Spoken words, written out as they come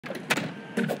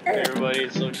Hey everybody,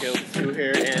 it's Lone Kale 2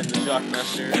 here, and the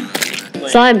Shockmaster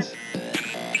Slime.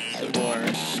 some more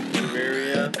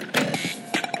Terraria.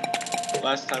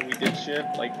 Last time we did shit,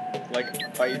 like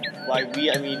by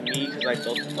we I mean me, because I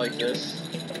built it like this.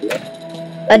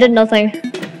 I did nothing.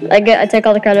 I take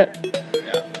all the credit.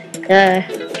 Yeah.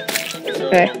 So,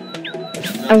 Okay.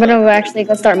 I'm gonna actually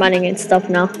go start mining and stuff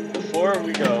now. Before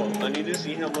we go, I need to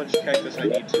see how much cactus I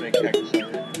need to make cactus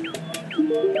iron.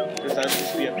 Because that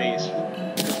needs to be a base.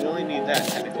 Because we only need that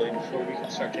technically before we can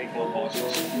start taking on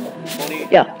bosses. 20,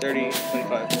 Yeah. 30,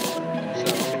 25,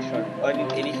 65. I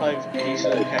need 85 pieces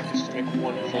of cactus to make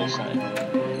one full set.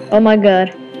 Oh my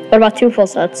god. What about 2 full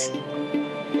sets?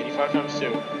 85 times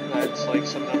 2. That's like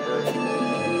some number.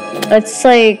 That's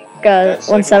like That's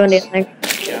 170, like I think.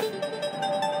 Yeah.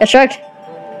 That's right.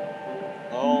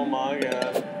 Oh my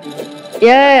god.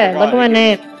 Yeah, look at my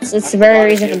name. It's very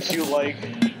reasonable. Gives you like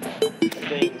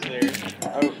things there.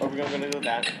 Are we gonna go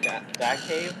that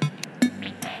cave?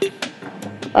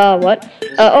 What?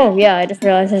 Oh yeah, I just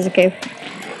realized there's a cave.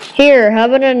 Here,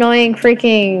 have an annoying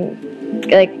freaking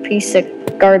like piece of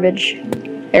garbage.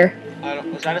 Here.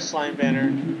 Was that a slime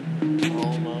banner?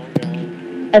 Oh my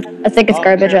god. I think it's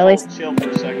garbage at least. Chill for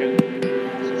a second.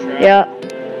 Yeah.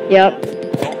 Yep. I'm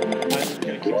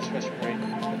gonna keep this question right.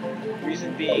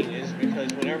 Reason being is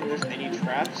because whenever there's any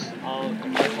traps, if I call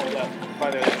that by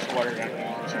the way, there's water down here, you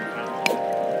can check it out.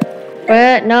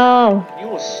 What? No. You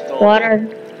will stole Water.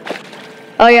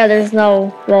 Oh yeah, there's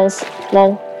no walls.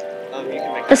 Lol. You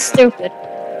can make That's stupid.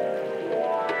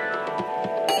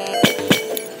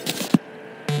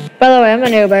 By the way, I'm a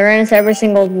noob. I ran into every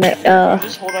single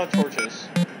just hold out torches.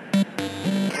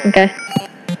 Okay.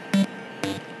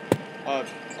 I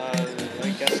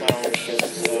guess I'll get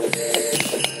this stuff.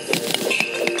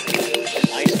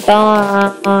 Ice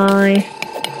Bye.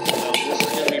 This is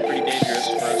gonna be pretty dangerous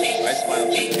for us because ice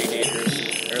biomes are pretty dangerous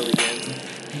early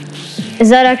game. Is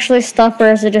that actually stuff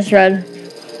or is it just red? Nope,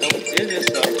 it is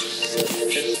stuff.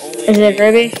 It's only Is it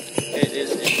ruby? It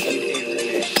is indeed a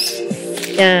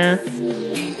ruby. Yeah.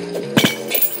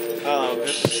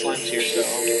 There's some slimes here, so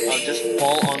just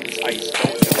fall on this ice.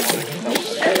 Don't jump on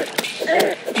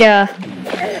it. Yeah.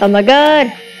 Oh my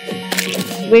god.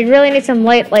 We really need some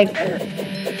light, like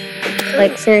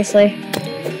seriously.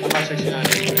 I'm at 69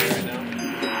 right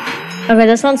now. Okay,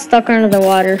 this one's stuck under the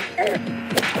water. Oh,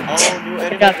 new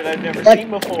enemy that I've never seen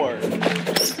before.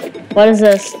 What is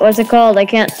this? What's it called? I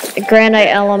can't. Granite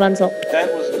Elemental.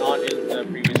 That was not in the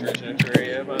previous version of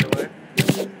Terraria, by the way.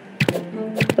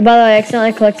 By the way, I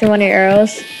accidentally collected one of your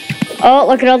arrows. Oh,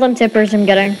 look at all them tippers I'm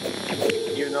getting.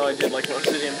 Even though I did like most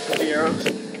of the arrows.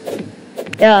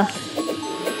 Yeah.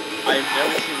 I've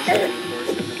never seen this area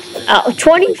before. Oh,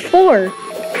 24!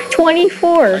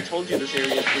 24! I told you this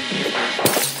area is pretty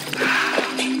dangerous.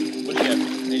 What do you get?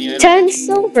 Any items? 10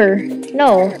 silver!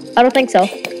 No, I don't think so.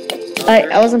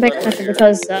 I wasn't paying attention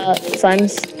because,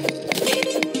 slimes.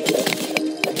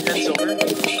 10 silver?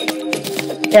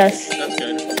 Yes. That's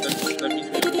good. That means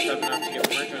we don't have enough to get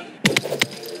merchant.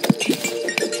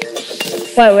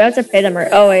 Wait, we have to pay them, or,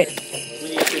 oh wait. We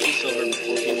need 50 silver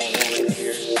before people walk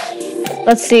here.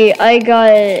 Let's see, I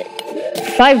got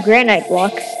 5 granite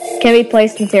blocks. Can be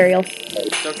placed material.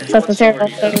 Okay, So that's material,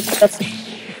 that's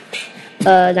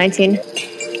 19.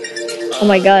 Oh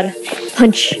my god.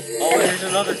 Punch. Oh, here's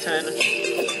another 10.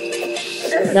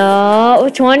 No,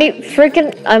 20.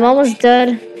 Freaking, I'm almost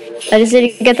dead. I just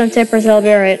need to get them tippers, I'll be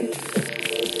alright.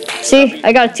 See,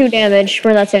 I got 2 damage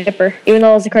for that tipper, even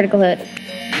though it was a critical hit.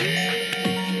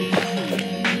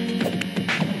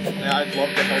 Yeah, I'd love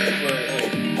to help you for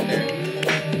there.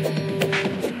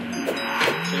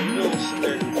 So you go sit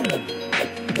there. Move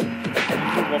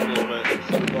up a little bit.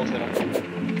 So the girls hit him.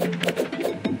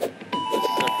 This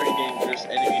is a pretty dangerous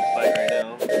enemy to fight right now.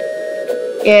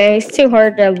 Yeah, he's too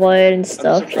hard to avoid and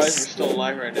stuff. I'm surprised you're still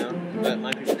alive right now. That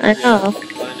might be I know.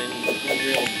 find any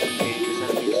real dangerous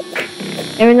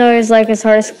enemies. Even though he's like his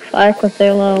hardest fight with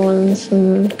the low ones.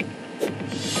 And... I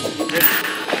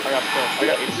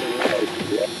got 8 silver.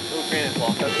 Little granite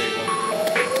block, that's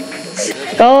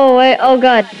very Go away. Oh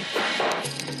god.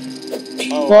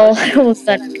 Oh, Well, I almost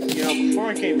died. you know, before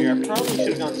I came here, I probably should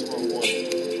have gone somewhere wood.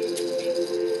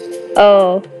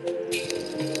 Oh. How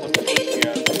many torches do you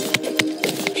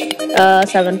have?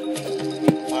 7. I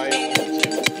only have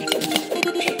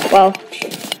 2. Wow. You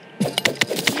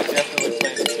definitely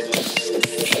plan to do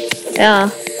this. Yeah.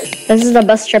 This is the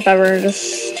best trip ever.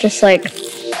 Just like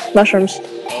mushrooms.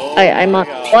 Oh I'm my on.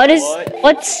 God. What is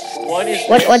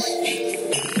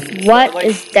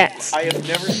that? I have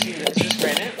never seen it. Is this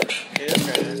granite? It is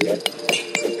granite.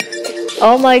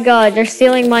 Oh my god, they're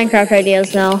stealing Minecraft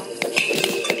ideas now.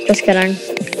 Just kidding.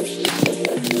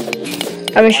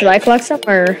 I mean, should I collect some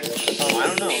or? I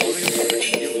don't know. Let me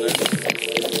freaking deal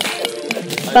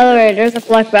with it. By the way, there's a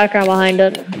black background behind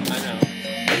it. I know.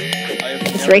 I have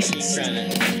It's never racist. seen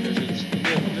granite.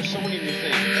 There's so many new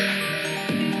things.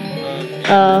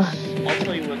 Uh. I'll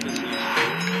tell you what this is. I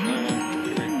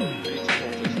need to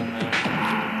sort this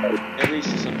somehow. At least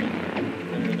something.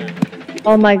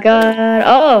 Oh my god.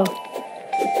 Oh.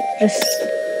 Just.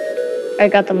 I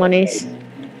got the monies.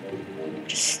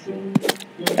 Just.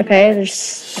 Okay,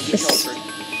 there's. Just.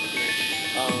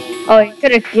 Oh, you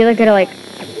could like.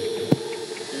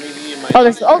 Oh,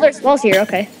 there's balls here.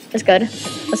 Okay, that's good.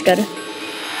 That's good.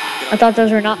 I thought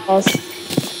those were not balls.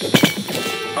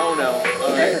 Oh no.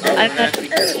 Alright.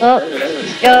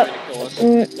 Yep.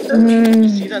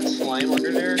 See that slime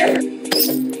under there?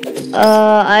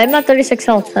 I'm at 36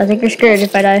 health. I think you're screwed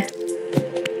if I die.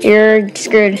 You're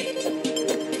screwed.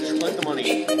 Just collect the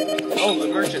money. Oh, the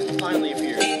merchant finally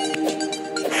appeared.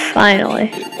 Finally.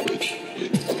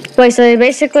 Wait, so he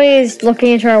basically is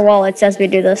looking into our wallets as we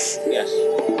do this. Yes.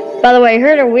 By the way, I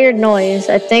heard a weird noise.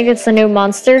 I think it's a new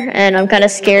monster, and I'm kind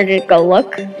of scared to go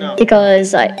look. No.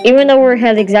 Because even though we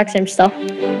have the exact same stuff,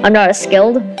 I'm not as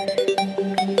skilled.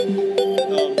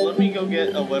 Let me go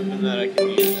get a weapon that I can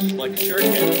use, like a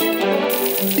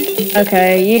shuriken.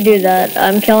 Okay, you do that.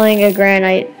 I'm killing a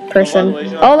granite person.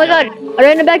 Oh my god! I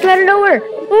ran back out of nowhere!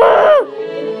 Woo!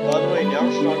 By the way, now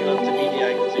we're strong enough to beat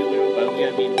the Cthulhu, but we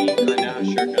have beat and I now have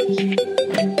shurikens.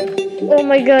 Oh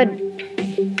my god.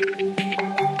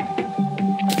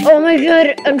 Oh my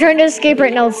god, I'm trying to escape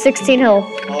right now with 16 health.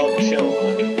 Oh, chill.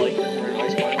 Like, very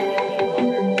nice one.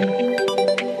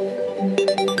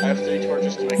 I have 3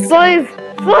 torches to make it. 5!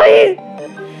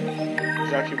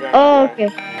 Oh, okay.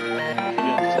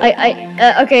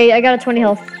 Okay, I got a 20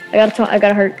 health. I got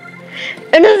a heart.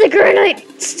 Another granite!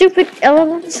 Stupid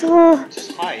elemental.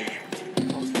 Just hide.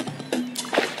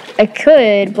 I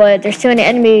could, but there's too many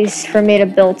enemies for me to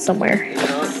build somewhere. You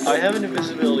know, I have an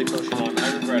invisibility potion on.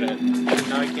 I regret it.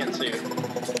 Now I can't see.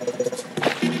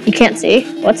 You can't see?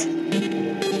 What? Like,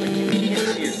 you can't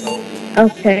see yourself.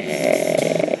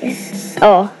 Okay.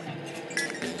 Oh.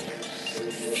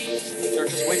 Or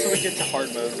just wait till we get to hard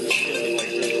mode. This is gonna be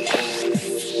like really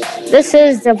difficult. This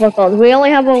is difficult. We only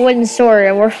have a wooden sword,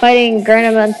 and we're fighting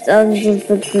granite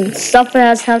stuff that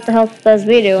has half the health as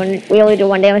we do, and we only do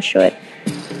 1 damage to it.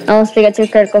 Unless we get 2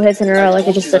 critical hits in a row, like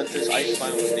we just did. This ice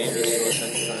biome was dangerous to us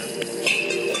at the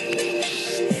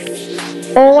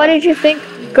time. Oh, what did you think?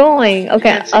 Going.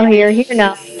 Okay. Oh, you're here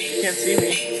now. You can't see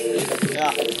me.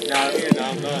 Yeah. Now I'm here.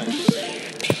 Now I'm not.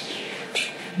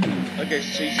 Okay,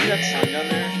 so you see that sign down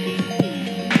there?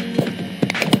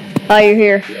 Oh, you're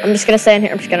here. I'm just gonna stay in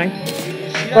here. I'm just kidding.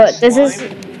 But this is.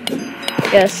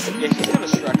 Yes. Yeah, he's gonna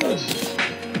Shrek us.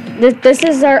 This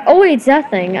is our. Oh wait, it's that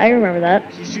thing. I remember that.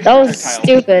 That was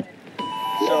stupid.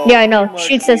 So, yeah, I know.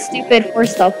 She says stupid or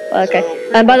stuff. Okay.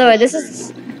 And by the way, this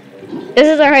is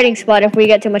our hiding spot if we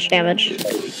get too much damage.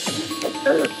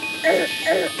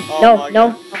 Oh,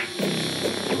 no.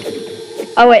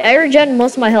 Oh wait, I regen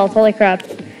most of my health. Holy crap.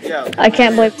 Yeah. I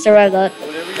can't believe I survived that.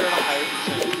 Whenever you're at a higher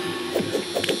percent.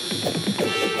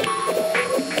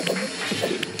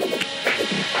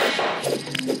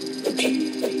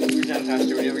 You're down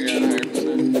faster whenever you're at a higher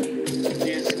percent.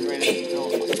 Yes, granted, I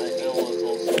don't want to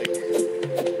fall sick.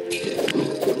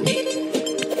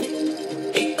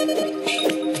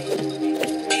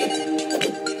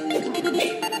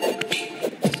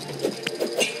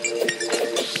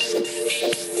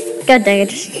 God dang it,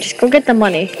 just go get the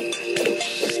money.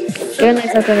 You're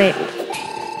nice up to me.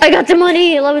 I got the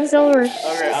money! 11 silver!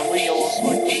 Okay, I'm leaving a little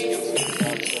smoke so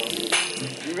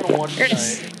you're gonna watch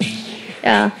tonight.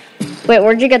 Yeah. Wait,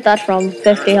 where'd you get that from?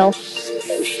 50 health.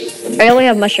 I only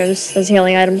have mushrooms as a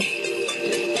healing item.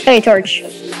 Hey, torch.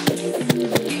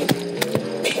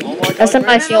 Oh my god, That's some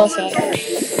nice heal stuff.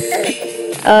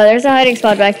 There's a hiding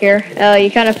spot back here.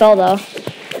 You kind of fell though.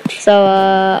 So,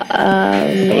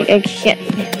 I can't.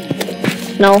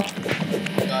 No.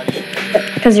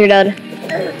 Because you're dead.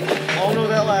 Oh no,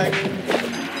 that lag.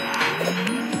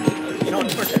 You know,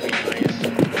 torch would be nice.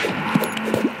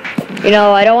 You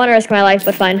know, I don't want to risk my life,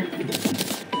 but fine.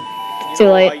 Too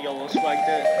late. I yellow spiked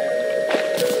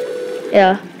it.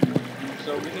 Yeah.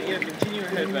 So we can either continue or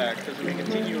head back, because if we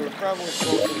continue, we're probably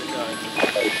both gonna die.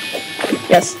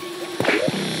 Yes.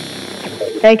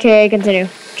 AKA continue.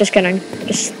 Just kidding.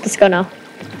 Just let's go now.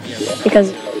 Yeah,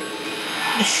 Because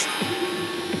just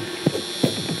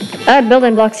I had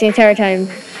building blocks the entire time.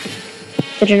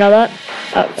 Did you know that?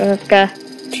 Oh, okay.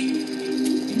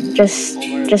 Just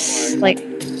like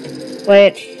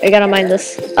wait, we gotta mine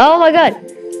this. Oh my god!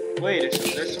 Wait,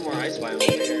 there's some more ice biome over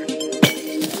here.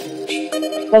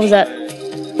 What was that?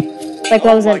 Like,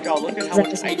 what was Oh my it? god, look at how much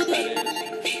ice that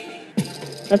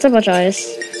is. That's a bunch of ice.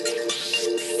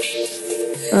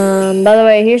 By the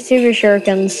way, here's 2 of your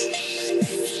shurikens.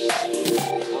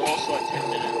 I'm also at 10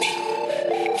 minutes.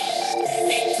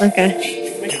 Okay.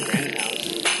 We can make a granite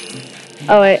house.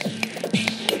 Oh, wait.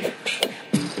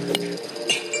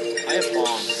 I have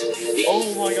bombs. Oh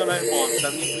my god, I have bombs.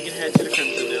 That means we can head to the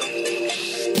Crimson now.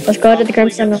 Let's go to the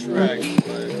Crimson.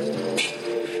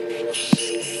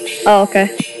 Oh, okay.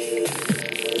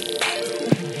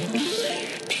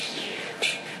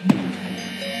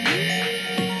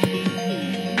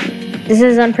 This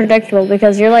is unpredictable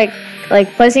because you're like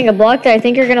placing a block that I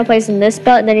think you're gonna place in this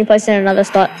spot, and then you place it in another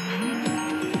spot.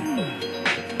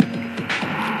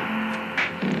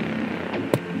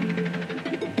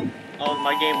 Oh,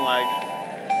 my game lag.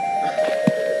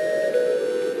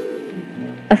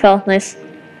 I fell. Nice.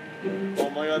 Oh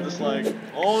my god, this lag.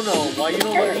 Oh no, why you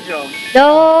don't let me jump?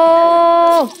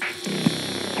 No!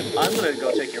 I'm gonna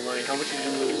go take your money. How much did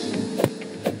you lose?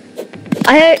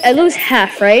 I lose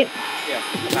half, right? Yeah,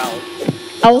 about.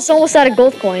 I was almost at a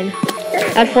gold coin.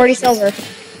 At 40 silver.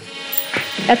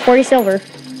 At 40 silver.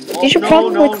 Oh, You should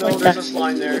probably no, collect there's a that.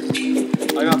 slime there.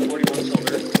 I got 41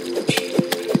 silver.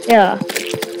 Yeah.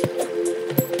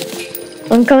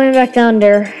 I'm coming back down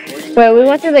there. Wait, we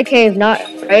went through the cave,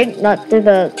 right? Not through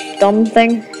the dumb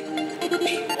thing. Oh, it's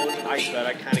an ice bed.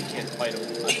 I kinda can't fight him.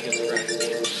 I think it's correct.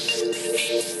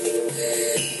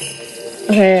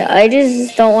 Okay, I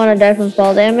just don't want to die from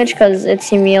fall damage because it's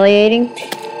humiliating.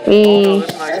 Oh no,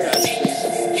 there's an ice bed,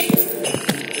 please.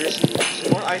 There's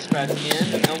more ice beds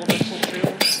in elemental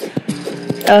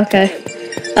too. Okay.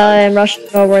 I'm rushing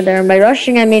over there. By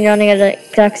rushing, I mean running at the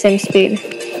exact same speed. By the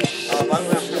way, I'm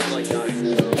kind of like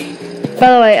dying, so. By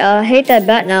the way, I hate that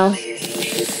bat now.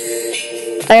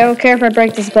 I don't care if I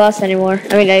break this glass anymore.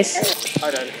 I mean ice.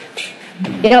 I died.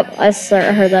 Yep, I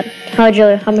heard that. How much you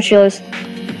lose?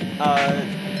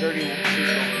 32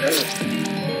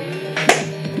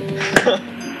 silver.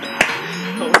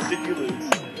 How much did you lose?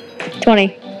 20.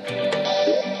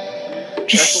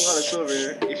 That's a lot of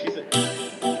silver. If you think...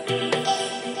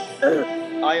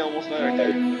 I almost died right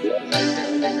there. Because I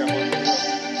apparently didn't grab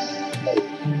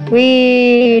one. We.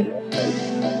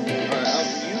 Alright,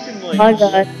 you can like... Oh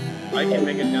god. I can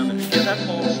make it down there. Get that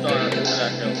fallen star over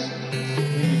that hill.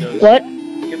 Maybe those. What?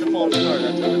 Get the fallen star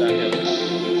that's over that hill.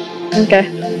 Okay.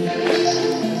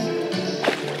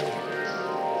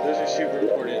 Those are super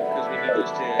important because we need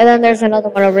those too. And then there's another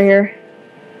one over here.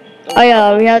 Oh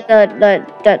yeah, we have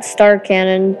that star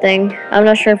cannon thing. I'm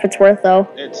not sure if it's worth though.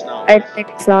 It's not. I think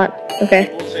it's not. Okay.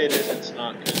 We'll say it is, it's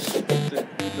not, because the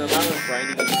amount of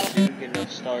grinding you need to do to get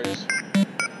enough stars.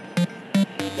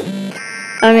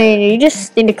 I mean, you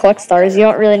just need to collect stars. You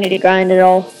don't really need to grind at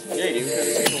all. Yeah, you do, because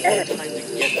it takes a long time to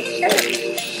get the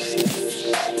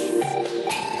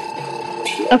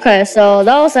stars. Okay, so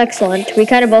that was excellent. We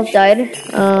kind of both died.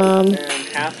 And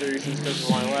half the reason is because of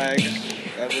my lag.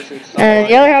 And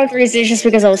the other half of the reason is just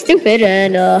because I was stupid,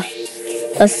 and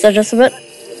that's just a bit.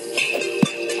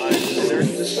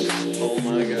 Oh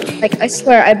my god. Like, I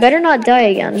swear, I better not die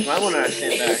again. I want to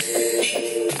stand back.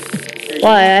 Here,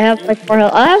 Why? I have like more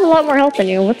health. I have a lot more health than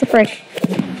you. What the frick? I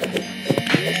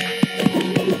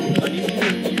need to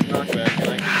use knockback, and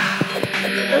I can...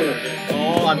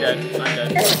 Oh, I'm dead. I'm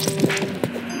dead.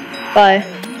 Bye.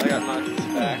 I got knocked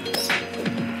back.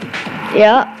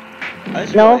 Yeah.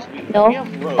 No.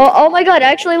 Oh my god, I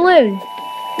actually lived.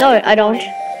 No, I don't.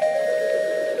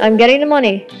 I'm getting the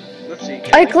money. Let's see.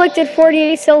 I collected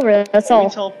 48 silver, that's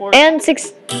all. And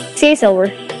 68 silver.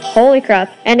 Holy crap.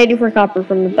 And 84 copper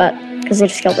from the bet, because they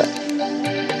just killed it.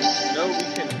 No, we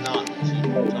cannot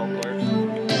teleport.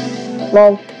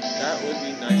 Lol. That would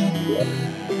be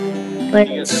nice. Like,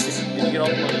 Did you get all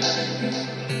the money?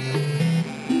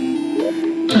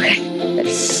 okay.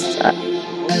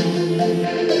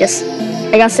 Yes.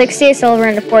 I got 68 silver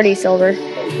and 40 silver.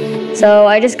 So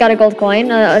I just got a gold coin.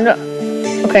 No.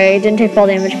 Okay, it didn't take fall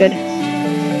damage. Good.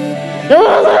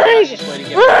 No,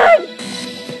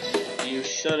 You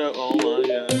shut up. Oh my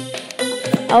god.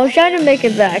 I was trying to make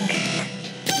it back. You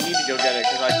need to go get it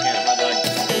because I can't. My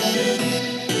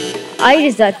lag. I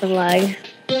just died from lag.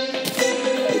 Alright,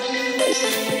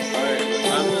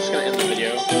 I'm just gonna end the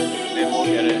video and we'll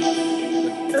get it.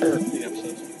 The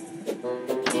episodes.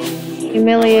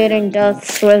 Humiliating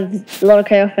deaths with little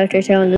KO Factor 2 on